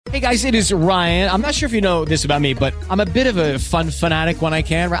Hey guys, it is Ryan. I'm not sure if you know this about me, but I'm a bit of a fun fanatic when I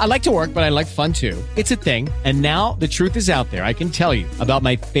can. I like to work, but I like fun too. It's a thing. And now the truth is out there. I can tell you about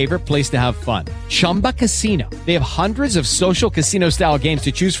my favorite place to have fun. Chumba Casino. They have hundreds of social casino style games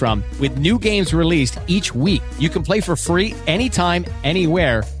to choose from with new games released each week. You can play for free anytime,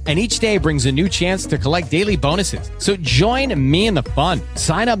 anywhere. And each day brings a new chance to collect daily bonuses. So join me in the fun.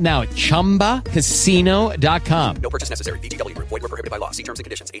 Sign up now at ChumbaCasino.com. No purchase necessary. VGW. Void where prohibited by law. See terms and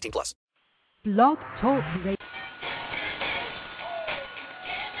conditions. 18+. Blog Talk Radio.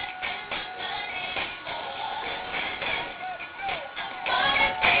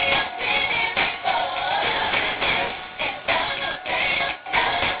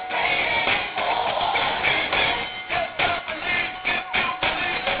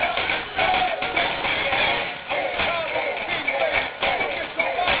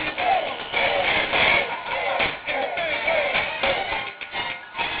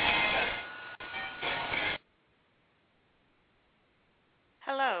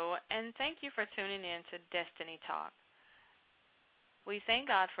 Thank you for tuning in to Destiny Talk. We thank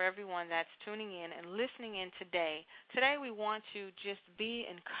God for everyone that's tuning in and listening in today. Today we want to just be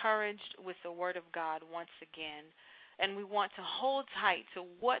encouraged with the Word of God once again, and we want to hold tight to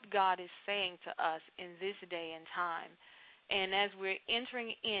what God is saying to us in this day and time. And as we're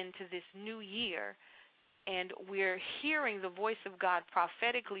entering into this new year and we're hearing the voice of God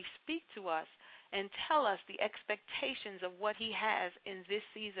prophetically speak to us, and tell us the expectations of what he has in this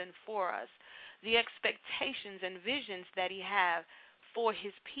season for us, the expectations and visions that he has for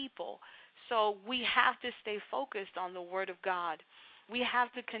his people. So we have to stay focused on the Word of God. We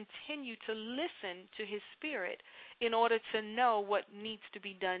have to continue to listen to his Spirit in order to know what needs to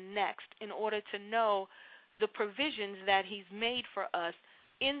be done next, in order to know the provisions that he's made for us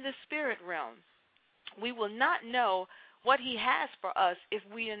in the spirit realm. We will not know what he has for us if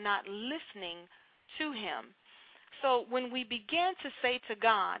we are not listening to him. So when we begin to say to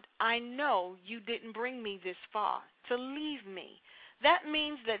God, I know you didn't bring me this far to leave me, that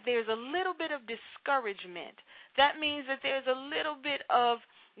means that there's a little bit of discouragement. That means that there's a little bit of,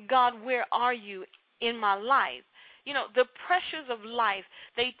 God, where are you in my life? You know, the pressures of life,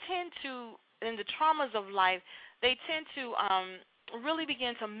 they tend to, and the traumas of life, they tend to really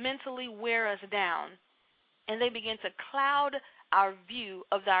begin to mentally wear us down, and they begin to cloud our view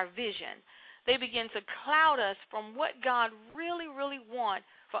of our vision. They begin to cloud us from what God really, really wants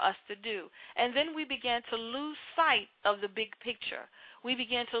for us to do. And then we begin to lose sight of the big picture. We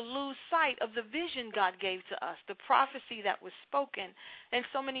begin to lose sight of the vision God gave to us, the prophecy that was spoken. And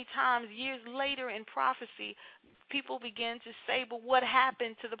so many times, years later in prophecy, people begin to say, but what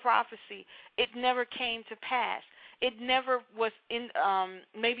happened to the prophecy? It never came to pass. It never was in,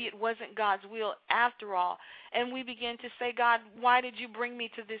 maybe it wasn't God's will after all. And we begin to say, God, why did you bring me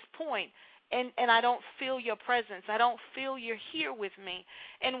to this point? And I don't feel your presence. I don't feel you're here with me.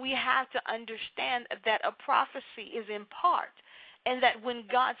 And we have to understand that a prophecy is in part, and that when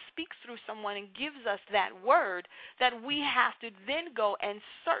God speaks through someone and gives us that word, that we have to then go and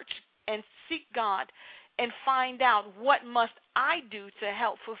search and seek God and find out what must I do to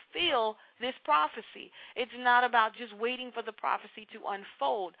help fulfill this prophecy. It's not about just waiting for the prophecy to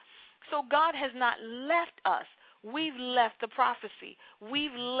unfold. So God has not left us. We've left the prophecy.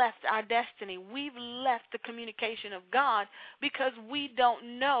 We've left our destiny. We've left the communication of God because we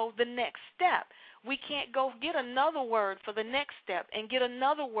don't know the next step. We can't go get another word for the next step and get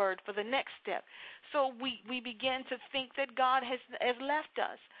another word for the next step. So we begin to think that God has left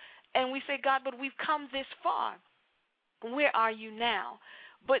us. And we say, God, but we've come this far. Where are you now?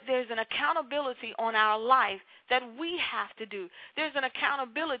 But there's an accountability on our life that we have to do. There's an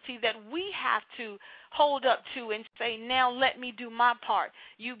accountability that we have to hold up to and say, now let me do my part.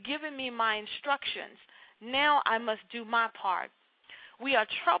 You've given me my instructions. Now I must do my part. We are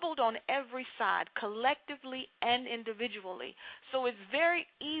troubled on every side, collectively and individually. So it's very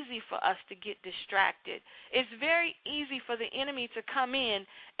easy for us to get distracted. It's very easy for the enemy to come in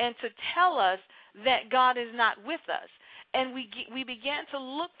and to tell us that God is not with us. And we began to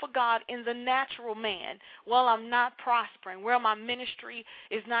look for God in the natural man. Well, I'm not prospering. Well, my ministry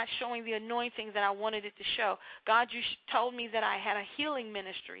is not showing the anointing that I wanted it to show. God, you told me that I had a healing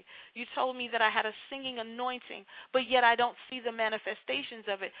ministry. You told me that I had a singing anointing, but yet I don't see the manifestations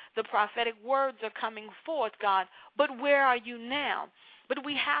of it. The prophetic words are coming forth, God, but where are you now? But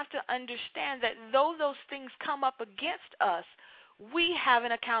we have to understand that though those things come up against us, we have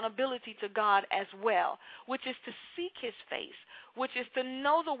an accountability to God as well, which is to seek his face, which is to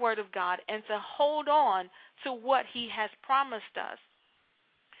know the word of God and to hold on to what he has promised us.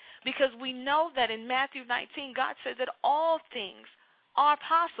 Because we know that in Matthew 19, God said that all things are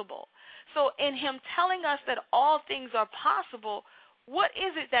possible. So in him telling us that all things are possible, what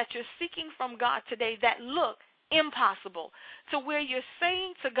is it that you're seeking from God today that look impossible, to where you're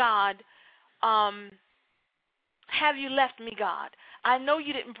saying to God, have you left me, God? I know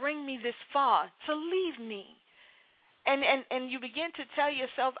you didn't bring me this far to leave me. And you begin to tell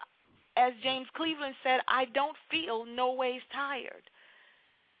yourself, as James Cleveland said, I don't feel no ways tired.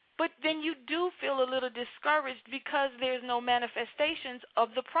 But then you do feel a little discouraged because there's no manifestations of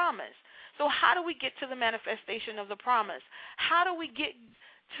the promise. So how do we get to the manifestation of the promise? How do we get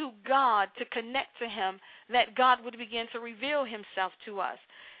to God, to connect to him, that God would begin to reveal himself to us?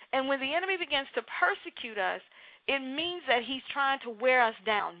 And when the enemy begins to persecute us, it means that he's trying to wear us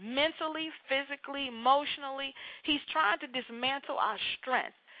down mentally, physically, emotionally. He's trying to dismantle our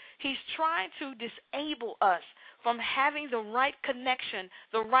strength. He's trying to disable us from having the right connection,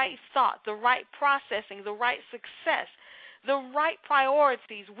 the right thought, the right processing, the right success, the right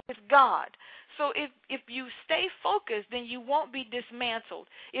priorities with God. So if you stay focused, then you won't be dismantled.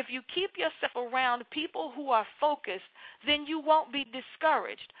 If you keep yourself around people who are focused, then you won't be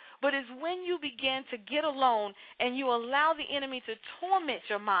discouraged. But it's when you begin to get alone and you allow the enemy to torment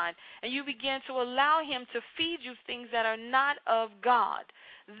your mind and you begin to allow him to feed you things that are not of God,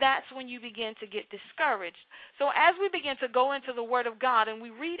 that's when you begin to get discouraged. So as we begin to go into the Word of God and we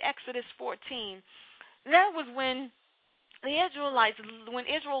read Exodus 14, that was when the Israelites, when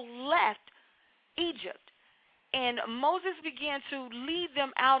Israel left Egypt, and Moses began to lead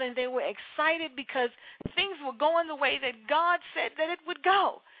them out, and they were excited because things were going the way that God said that it would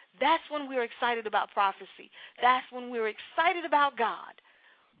go. That's when we were excited about prophecy. That's when we were excited about God.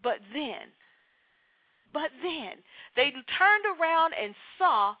 But then they turned around and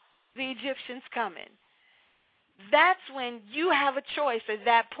saw the Egyptians coming. That's when you have a choice at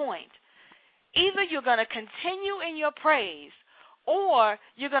that point. Either you're going to continue in your praise, or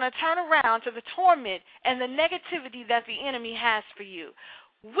you're going to turn around to the torment and the negativity that the enemy has for you.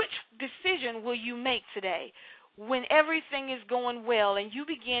 Which decision will you make today when everything is going well and you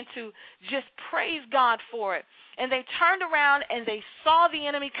begin to just praise God for it? And they turned around and they saw the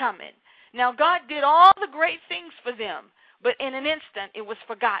enemy coming. Now, God did all the great things for them, but in an instant it was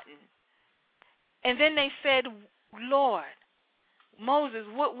forgotten. And then they said, Lord, Moses,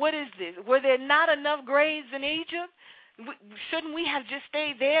 what is this? Were there not enough graves in Egypt? Shouldn't we have just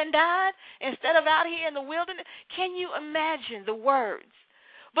stayed there and died instead of out here in the wilderness? Can you imagine the words?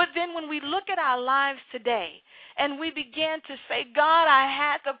 But then when we look at our lives today and we begin to say, God, I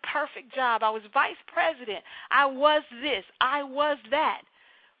had the perfect job. I was vice president. I was this. I was that.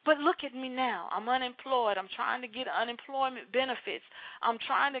 But look at me now. I'm unemployed. I'm trying to get unemployment benefits. I'm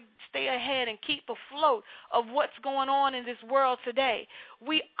trying to stay ahead and keep afloat of what's going on in this world today.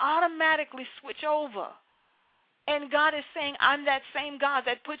 We automatically switch over. And God is saying, I'm that same God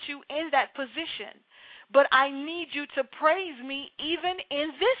that put you in that position. But I need you to praise me even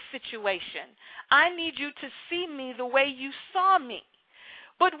in this situation. I need you to see me the way you saw me.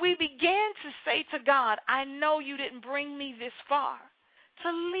 But we began to say to God, I know you didn't bring me this far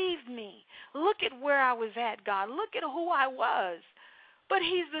to leave me. Look at where I was at, God. Look at who I was. But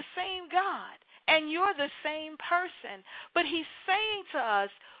he's the same God, and you're the same person. But he's saying to us,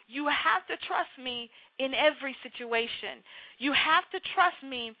 you have to trust me in every situation. You have to trust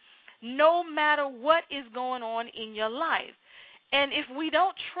me no matter what is going on in your life. And if we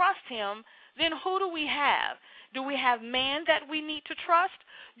don't trust him, then who do we have? Do we have man that we need to trust?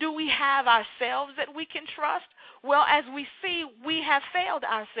 Do we have ourselves that we can trust? Well, as we see, we have failed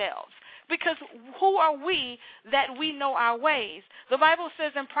ourselves. Because who are we that we know our ways? The Bible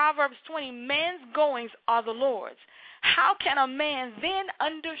says in Proverbs 20, man's goings are the Lord's. How can a man then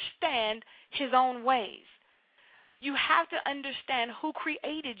understand his own ways? You have to understand who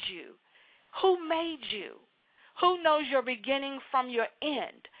created you, who made you, who knows your beginning from your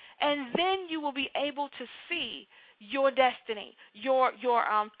end. And then you will be able to see your destiny, your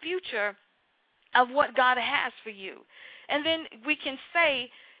future of what God has for you. And then we can say,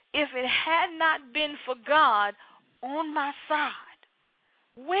 if it had not been for God on my side,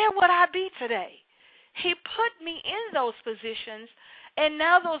 where would I be today? He put me in those positions, and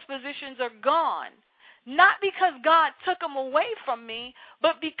now those positions are gone. Not because God took them away from me,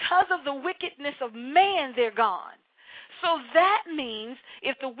 but because of the wickedness of man, they're gone. So that means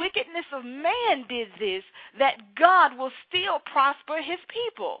if the wickedness of man did this, that God will still prosper his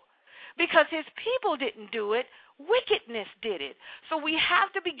people. Because his people didn't do it, wickedness did it. So we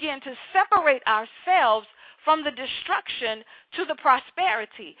have to begin to separate ourselves from the destruction to the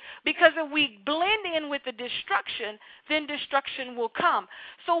prosperity. Because if we blend in with the destruction, then destruction will come.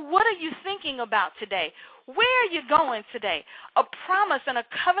 So what are you thinking about today? Where are you going today? A promise and a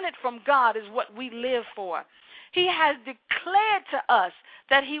covenant from God is what we live for. He has declared to us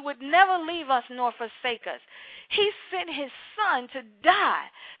that he would never leave us nor forsake us. He sent his son to die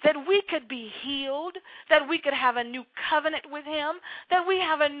that we could be healed, that we could have a new covenant with him, that we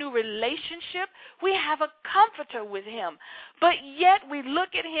have a new relationship. We have a comforter with him. But yet we look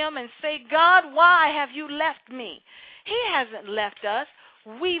at him and say, God, why have you left me? He hasn't left us.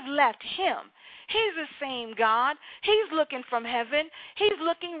 We've left him. He's the same God. He's looking from heaven. He's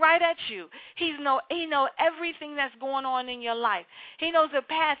looking right at you. He knows everything that's going on in your life. He knows the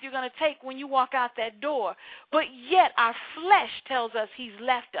path you're going to take when you walk out that door. But yet our flesh tells us he's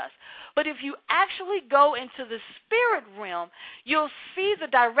left us. But if you actually go into the spirit realm, you'll see the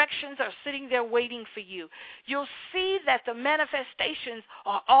directions are sitting there waiting for you. You'll see that the manifestations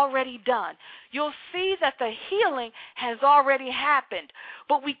are already done. You'll see that the healing has already happened.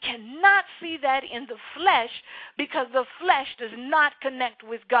 But we cannot see that in the flesh because the flesh does not connect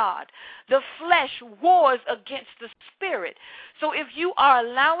with God. The flesh wars against the spirit. So if you are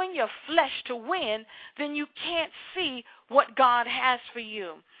allowing your flesh to win, then you can't see what God has for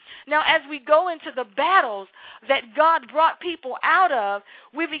you. Now, as we go into the battles that God brought people out of,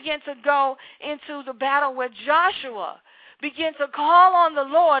 we begin to go into the battle where Joshua began to call on the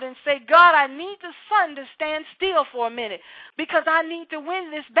Lord and say, God, I need the sun to stand still for a minute because I need to win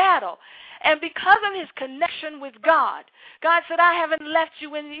this battle. And because of his connection with God, God said, I haven't left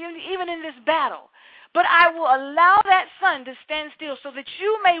you even in this battle, but I will allow that sun to stand still so that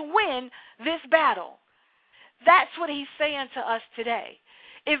you may win this battle. That's what he's saying to us today.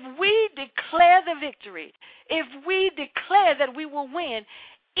 If we declare the victory, if we declare that we will win,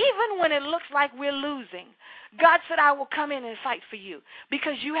 even when it looks like we're losing, God said, I will come in and fight for you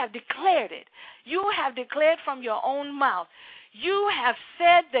because you have declared it. You have declared from your own mouth. You have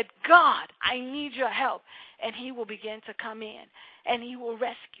said that, God, I need your help, and he will begin to come in, and he will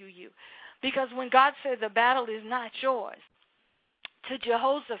rescue you. Because when God said the battle is not yours, to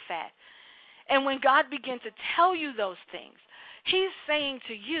Jehoshaphat, and when God began to tell you those things, he's saying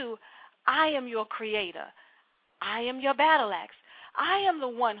to you, I am your creator. I am your battle axe. I am the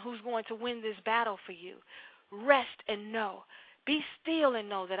one who's going to win this battle for you. Rest and know. Be still and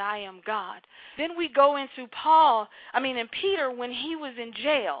know that I am God. Then we go into Peter when he was in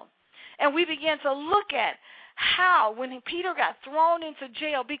jail. And we began to look at how when Peter got thrown into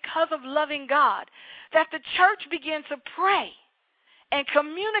jail because of loving God, that the church began to pray and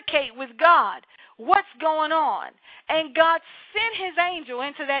communicate with God what's going on. And God sent his angel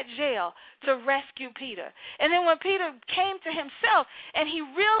into that jail to rescue Peter. And then when Peter came to himself and he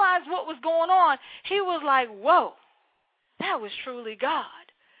realized what was going on, he was like, whoa, that was truly God.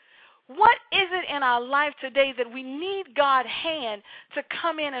 What is it in our life today that we need God's hand to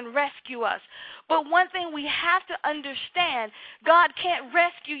come in and rescue us? But one thing we have to understand, God can't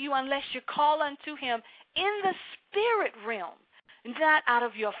rescue you unless you call unto him in the spirit realm, not out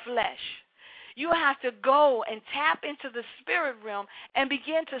of your flesh. You have to go and tap into the spirit realm and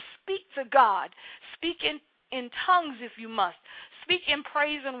begin to speak to God. Speak in tongues if you must. Speak in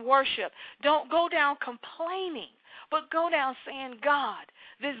praise and worship. Don't go down complaining, but go down saying, God,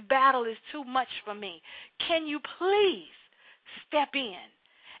 this battle is too much for me. Can you please step in?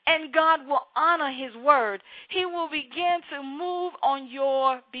 And God will honor his word. He will begin to move on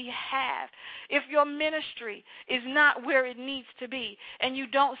your behalf. If your ministry is not where it needs to be and you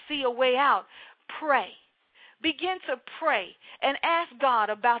don't see a way out, pray. Begin to pray and ask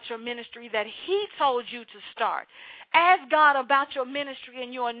God about your ministry that he told you to start. Ask God about your ministry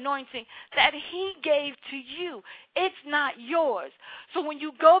and your anointing that he gave to you. It's not yours. So when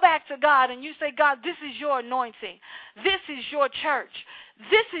you go back to God and you say, God, this is your anointing. This is your church.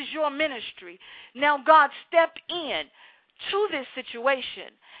 This is your ministry. Now, God, step in to this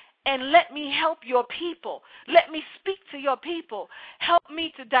situation and let me help your people. Let me speak to your people. Help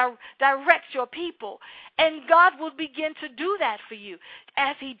me to direct your people. And God will begin to do that for you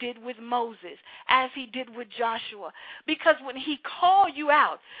as he did with Moses, as he did with Joshua. Because when he called you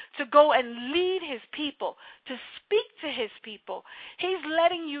out to go and lead his people, to speak to his people, he's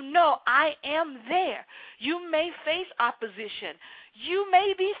letting you know, I am there. You may face opposition. You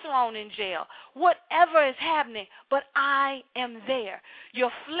may be thrown in jail, whatever is happening, but I am there.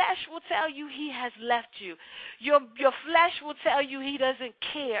 Your flesh will tell you he has left you. Your flesh will tell you he doesn't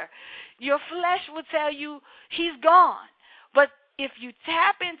care. Your flesh will tell you he's gone. But if you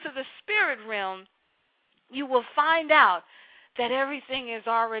tap into the spirit realm, you will find out that everything is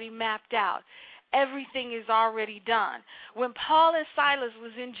already mapped out. Everything is already done. When Paul and Silas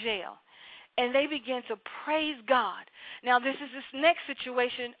was in jail, and they began to praise God. Now, this is this next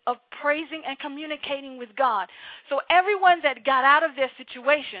situation of praising and communicating with God. So everyone that got out of their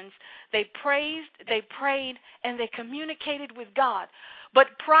situations, they praised, they prayed, and they communicated with God. But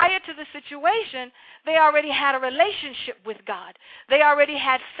prior to the situation, they already had a relationship with God. They already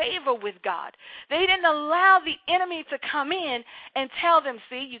had favor with God. They didn't allow the enemy to come in and tell them,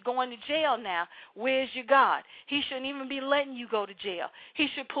 see, you're going to jail now. Where's your God? He shouldn't even be letting you go to jail. He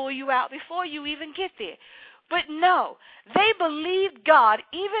should pull you out before you even get there. But no, they believed God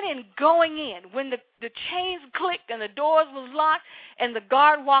even in going in. When the chains clicked and the doors was locked and the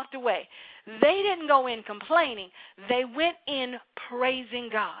guard walked away, they didn't go in complaining. They went in praising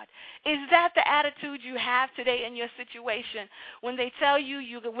God. Is that the attitude you have today in your situation? When they tell you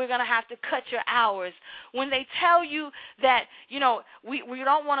we're going to have to cut your hours. When they tell you that, we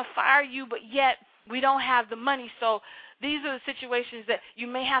don't want to fire you, but yet we don't have the money. So these are the situations that you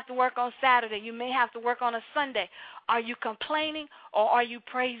may have to work on Saturday. You may have to work on a Sunday. Are you complaining or are you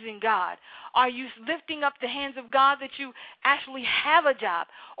praising God? Are you lifting up the hands of God that you actually have a job?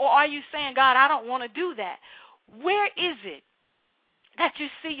 Or are you saying, God, I don't want to do that? Where is it that you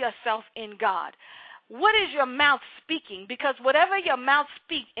see yourself in God? What is your mouth speaking? Because whatever your mouth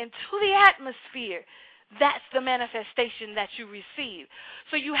speaks into the atmosphere, that's the manifestation that you receive.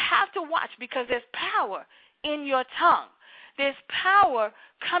 So you have to watch, because there's power in your tongue. There's power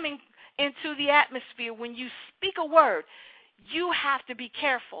coming into the atmosphere when you speak a word. You have to be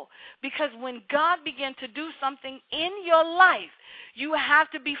careful, because when God begins to do something in your life, you have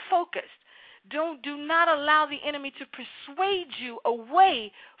to be focused. Do not allow the enemy to persuade you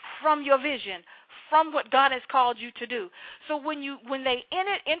away from your vision, from what God has called you to do. So when they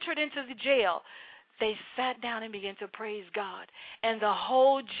entered into the jail, they sat down and began to praise God. And the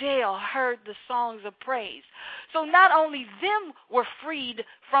whole jail heard the songs of praise. So not only them were freed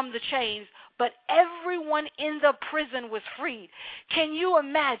from the chains, but everyone in the prison was freed. Can you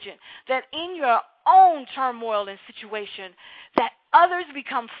imagine that in your own turmoil and situation, that others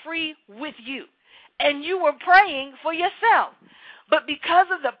become free with you? And you were praying for yourself. But because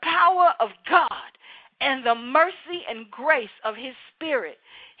of the power of God and the mercy and grace of His Spirit,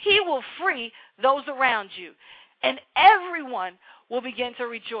 He will free those around you. And everyone will begin to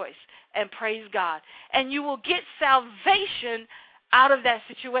rejoice and praise God. And you will get salvation out of that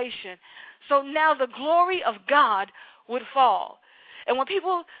situation. So now the glory of God would fall. And when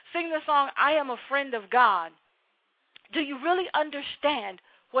people sing the song, I am a friend of God, do you really understand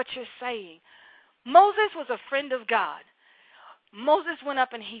what you're saying? Moses was a friend of God. Moses went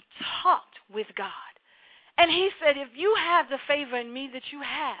up and he talked with God. And he said, if you have the favor in me that you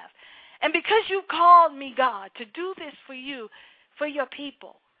have, and because you called me, God, to do this for you, for your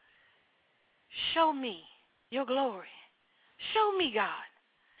people, show me your glory. Show me, God.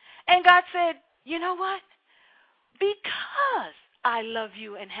 And God said, you know what? Because I love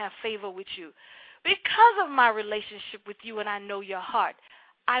you and have favor with you, because of my relationship with you and I know your heart,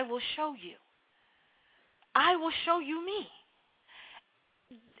 I will show you. I will show you me.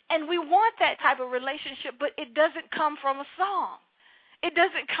 And we want that type of relationship, but it doesn't come from a song. It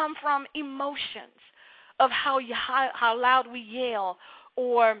doesn't come from emotions of how loud we yell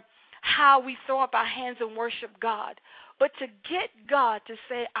or how we throw up our hands and worship God. But to get God to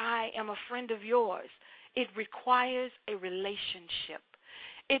say, I am a friend of yours, it requires a relationship.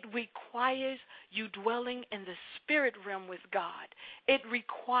 It requires you dwelling in the spirit realm with God. It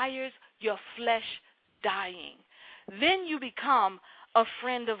requires your flesh dying. Then you become a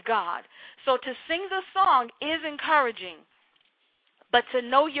friend of God. So to sing the song is encouraging, but to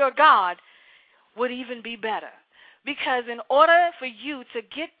know your God would even be better. Because in order for you to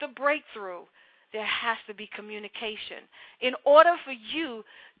get the breakthrough, there has to be communication. In order for you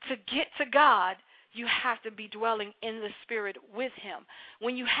to get to God, you have to be dwelling in the Spirit with Him.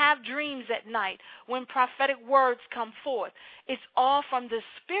 When you have dreams at night, when prophetic words come forth, it's all from the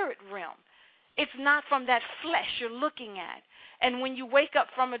spirit realm. It's not from that flesh you're looking at. And when you wake up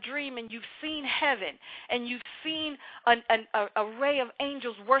from a dream and you've seen heaven and you've seen an array of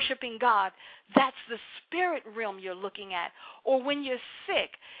angels worshiping God, that's the spirit realm you're looking at. Or when you're sick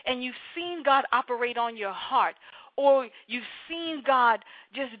and you've seen God operate on your heart, or you've seen God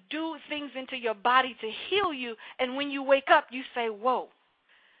just do things into your body to heal you, and when you wake up, you say, whoa.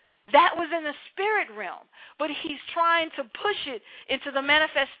 That was in the spirit realm, but He's trying to push it into the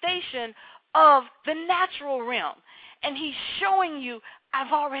manifestation of the natural realm. And He's showing you,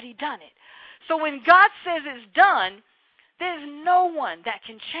 I've already done it. So when God says it's done, there's no one that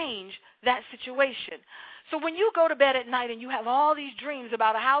can change that situation. So when you go to bed at night and you have all these dreams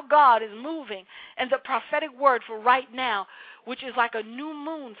about how God is moving and the prophetic word for right now, which is like a new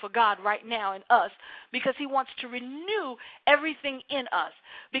moon for God right now in us, because he wants to renew everything in us,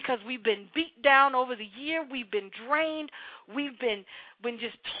 because we've been beat down over the year, we've been drained, we've been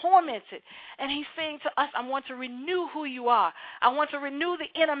just tormented. And he's saying to us, I want to renew who you are. I want to renew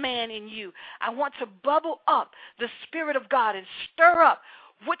the inner man in you. I want to bubble up the Spirit of God and stir up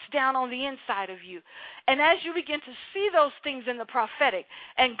what's down on the inside of you. And as you begin to see those things in the prophetic,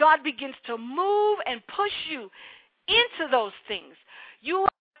 and God begins to move and push you into those things, you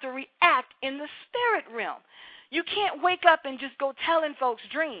have to react in the spirit realm. You can't wake up and just go telling folks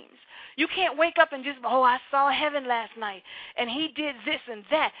dreams. You can't wake up and just, oh, I saw heaven last night, and he did this and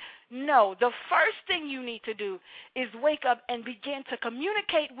that. No, the first thing you need to do is wake up and begin to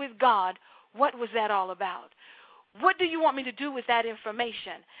communicate with God. What was that all about? What do you want me to do with that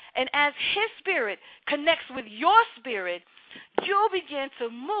information? And as his spirit connects with your spirit, you'll begin to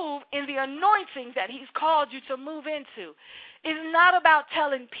move in the anointing that he's called you to move into. It's not about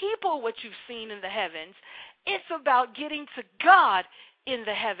telling people what you've seen in the heavens. It's about getting to God in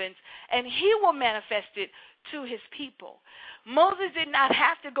the heavens, and he will manifest it to his people. Moses did not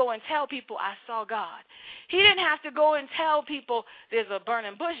have to go and tell people, I saw God. He didn't have to go and tell people, there's a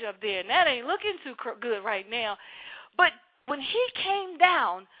burning bush up there, and that ain't looking too good right now. But when he came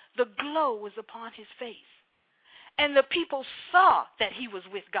down, the glow was upon his face, and the people saw that he was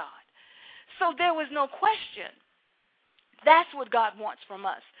with God. So there was no question. That's what God wants from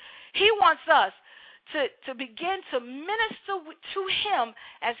us. He wants us to begin to minister to him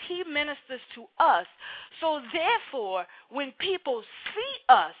as he ministers to us. So therefore, when people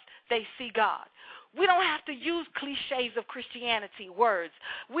see us, they see God. We don't have to use cliches of Christianity, words.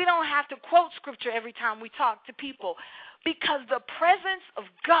 We don't have to quote scripture every time we talk to people, because the presence of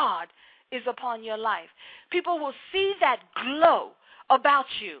God is upon your life. People will see that glow about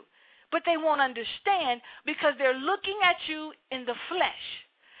you, but they won't understand because they're looking at you in the flesh.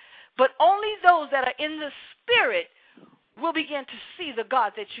 But only those that are in the spirit will begin to see the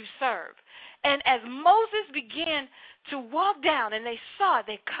God that you serve. And as Moses began to walk down and they saw it,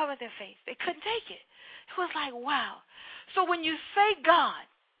 they covered their face. They couldn't take it. It was like, wow. So when you say, God,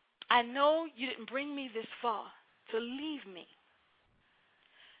 I know you didn't bring me this far to leave me,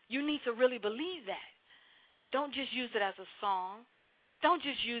 you need to really believe that. Don't just use it as a song. Don't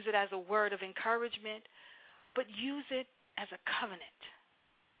just use it as a word of encouragement, but use it as a covenant.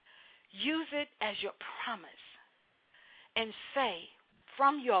 Use it as your promise and say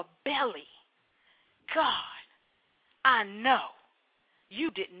from your belly, God, I know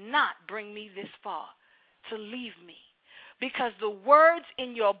you did not bring me this far to leave me, because the words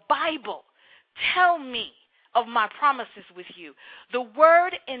in your Bible tell me of my promises with you. The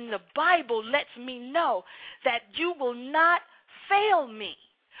word in the Bible lets me know that you will not fail me.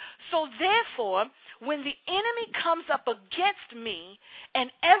 So therefore, when the enemy comes up against me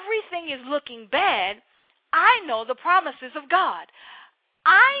and everything is looking bad, I know the promises of God.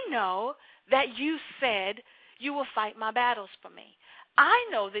 I know that you said you will fight my battles for me. I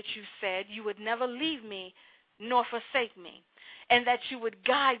know that you said you would never leave me nor forsake me, and that you would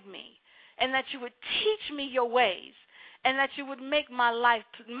guide me, and that you would teach me your ways, and that you would make my life,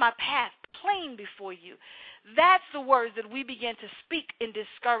 my path plain before you. That's the words that we begin to speak in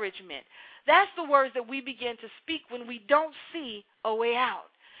discouragement. That's the words that we begin to speak when we don't see a way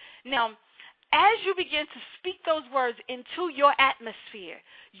out. Now, as you begin to speak those words into your atmosphere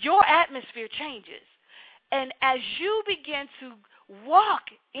changes. And as you begin to walk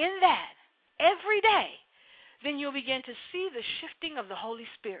in that every day, then you'll begin to see the shifting of the Holy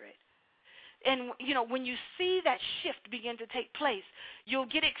Spirit. And, when you see that shift begin to take place, you'll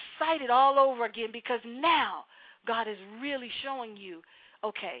get excited all over again, because now God is really showing you,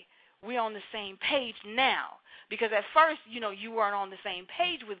 okay, we're on the same page now. Because at first, you weren't on the same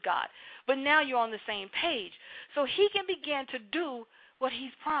page with God, but now you're on the same page. So he can begin to do what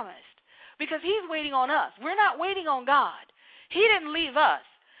he's promised, because he's waiting on us. We're not waiting on God. He didn't leave us.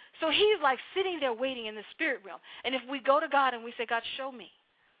 So he's like sitting there waiting in the spirit realm. And if we go to God and we say, God, show me.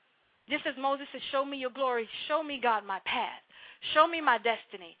 Just as Moses said, show me your glory. Show me, God, my path. Show me my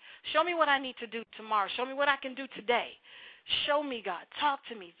destiny. Show me what I need to do tomorrow. Show me what I can do today. Show me, God. Talk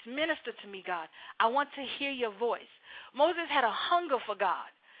to me. Minister to me, God. I want to hear your voice. Moses had a hunger for God.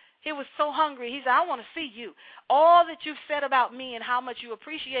 He was so hungry. He said, I want to see you. All that you've said about me and how much you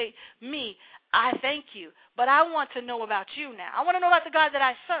appreciate me, I thank you. But I want to know about you now. I want to know about the God that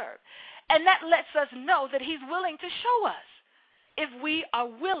I serve. And that lets us know that he's willing to show us if we are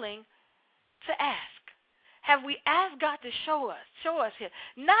willing to ask. Have we asked God to show us him?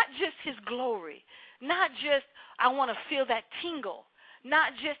 Not just his glory, Not just I want to feel that tingle.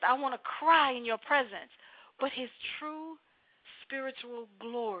 Not just I want to cry in your presence. But his true spiritual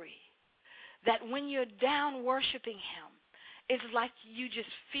glory. That when you're down worshiping him, it's like you just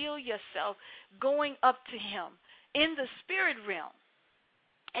feel yourself going up to him in the spirit realm.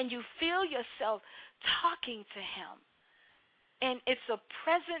 And you feel yourself talking to him. And it's a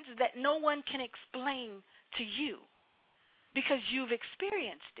presence that no one can explain to you because you've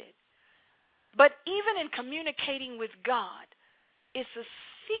experienced it. But even in communicating with God, it's a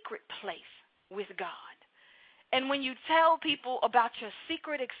secret place with God. And when you tell people about your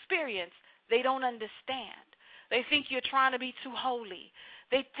secret experience, they don't understand. They think you're trying to be too holy.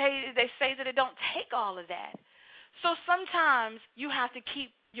 They say that it don't take all of that. So sometimes you have to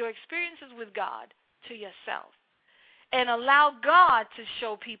keep your experiences with God to yourself and allow God to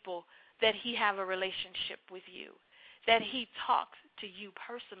show people that he have a relationship with you, that he talks to you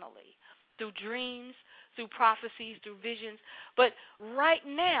personally through dreams, through prophecies, through visions. But right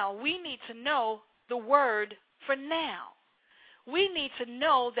now, we need to know the word for now. We need to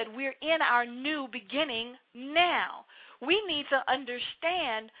know that we're in our new beginning now. We need to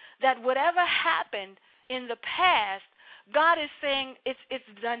understand that whatever happened in the past, God is saying it's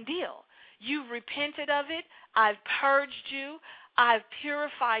a done deal. You've repented of it. I've purged you. I've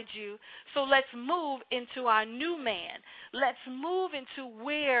purified you. So let's move into our new man. Let's move into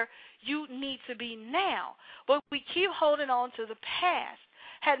where you need to be now. But we keep holding on to the past.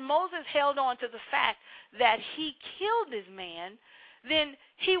 Had Moses held on to the fact that he killed his man, then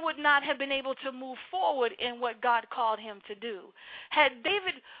he would not have been able to move forward in what God called him to do. Had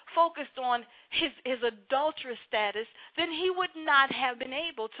David focused on his adulterous status, then he would not have been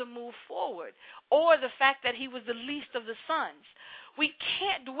able to move forward, or the fact that he was the least of the sons. We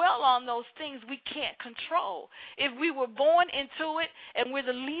can't dwell on those things we can't control. If we were born into it and we're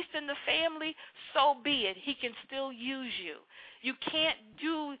the least in the family, so be it. He can still use you. You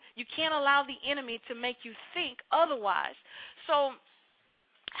can't allow the enemy to make you think otherwise. So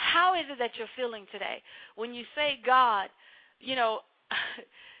how is it that you're feeling today? When you say, God,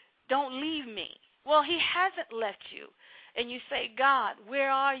 don't leave me. Well, he hasn't left you. And you say, God,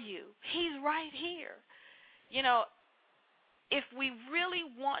 where are you? He's right here. If we really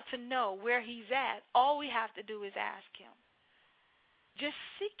want to know where he's at, all we have to do is ask him. Just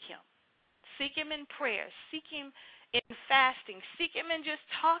seek him. Seek him in prayer. Seek him in fasting. Seek him in just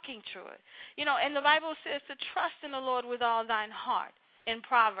talking to it. And the Bible says to trust in the Lord with all thine heart in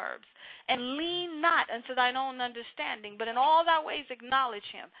Proverbs. And lean not unto thine own understanding, but in all thy ways acknowledge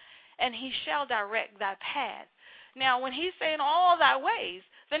him, and he shall direct thy path. Now, when he's saying all thy ways,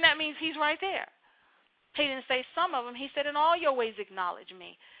 then that means he's right there. He didn't say some of them. He said, in all your ways acknowledge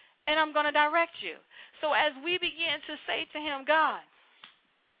me, and I'm going to direct you. So as we begin to say to him, God,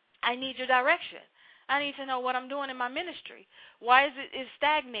 I need your direction. I need to know what I'm doing in my ministry. Why is it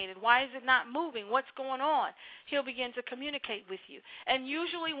stagnated? Why is it not moving? What's going on? He'll begin to communicate with you. And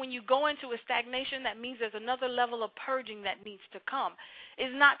usually when you go into a stagnation, that means there's another level of purging that needs to come.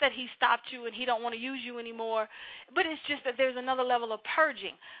 It's not that he stopped you and he don't want to use you anymore, but it's just that there's another level of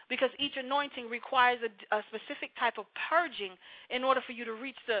purging, because each anointing requires a specific type of purging in order for you to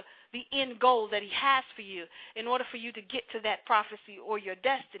reach the end goal that he has for you, in order for you to get to that prophecy or your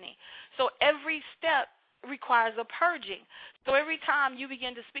destiny. So every step requires a purging. So every time you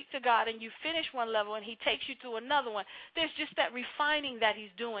begin to speak to God and you finish one level and he takes you to another one, there's just that refining that he's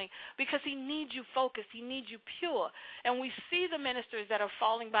doing, because he needs you focused. He needs you pure. And we see the ministers that are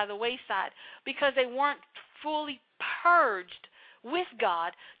falling by the wayside because they weren't fully purged with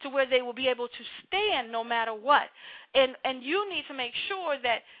God to where they will be able to stand no matter what. And you need to make sure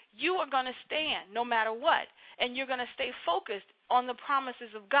that you are going to stand no matter what, and you're going to stay focused on the promises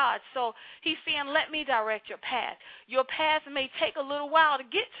of God. So he's saying, let me direct your path. Your path may take a little while to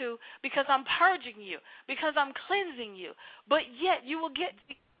get to because I'm purging you, because I'm cleansing you, but yet you will get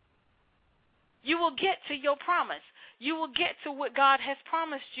to your promise. You will get to what God has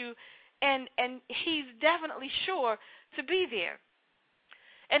promised you, and he's definitely sure to be there.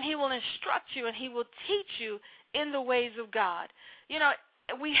 And he will instruct you, and he will teach you in the ways of God.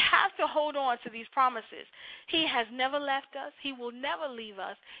 We have to hold on to these promises. He has never left us. He will never leave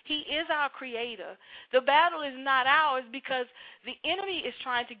us. He is our creator. The battle is not ours because the enemy is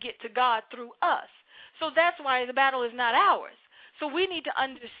trying to get to God through us. So that's why the battle is not ours. So we need to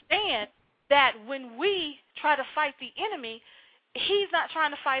understand that when we try to fight the enemy, he's not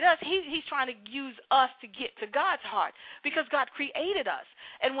trying to fight us. He's trying to use us to get to God's heart, because God created us.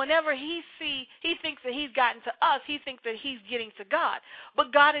 And whenever he thinks that he's gotten to us, he thinks that he's getting to God.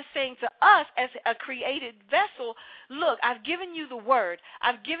 But God is saying to us as a created vessel, look, I've given you the word.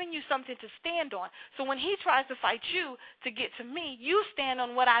 I've given you something to stand on. So when he tries to fight you to get to me, you stand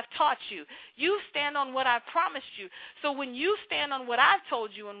on what I've taught you. You stand on what I've promised you. So when you stand on what I've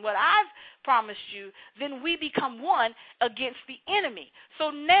told you and what I've promised you, then we become one against the enemy. So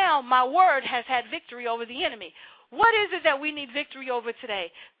now my word has had victory over the enemy. What is it that we need victory over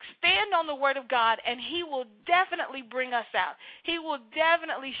today? Stand on the word of God, and he will definitely bring us out. He will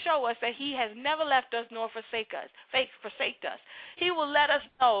definitely show us that he has never left us nor forsaked us. He will let us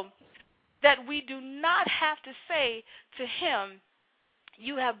know that we do not have to say to him,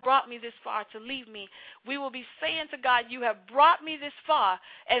 you have brought me this far to leave me. We will be saying to God, you have brought me this far,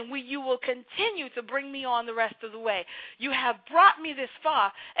 and you will continue to bring me on the rest of the way. You have brought me this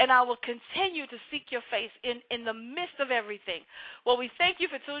far, and I will continue to seek your face in the midst of everything. Well, we thank you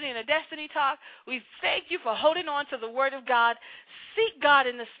for tuning in to Destiny Talk. We thank you for holding on to the word of God. Seek God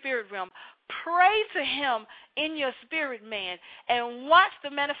in the spirit realm. Pray to him in your spirit, man, and watch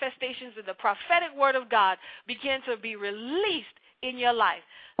the manifestations of the prophetic word of God begin to be released in your life.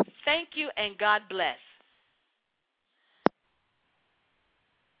 Thank you, and God bless.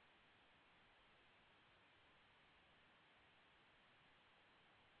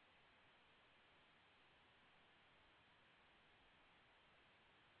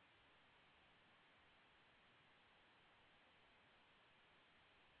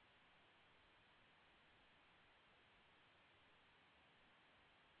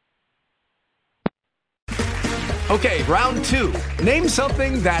 Okay, round two. Name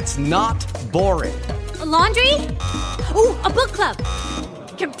something that's not boring. A laundry? Ooh, a book club.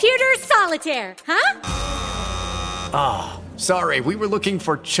 Computer solitaire, huh? Ah, sorry, we were looking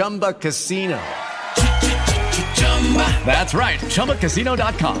for Chumba Casino. That's right,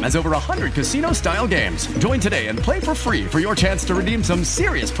 ChumbaCasino.com has over 100 casino-style games. Join today and play for free for your chance to redeem some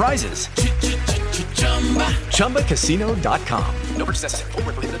serious prizes. ChumbaCasino.com. No purchase necessary. Void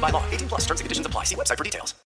where prohibited by law. 18+ terms and conditions apply. See website for details.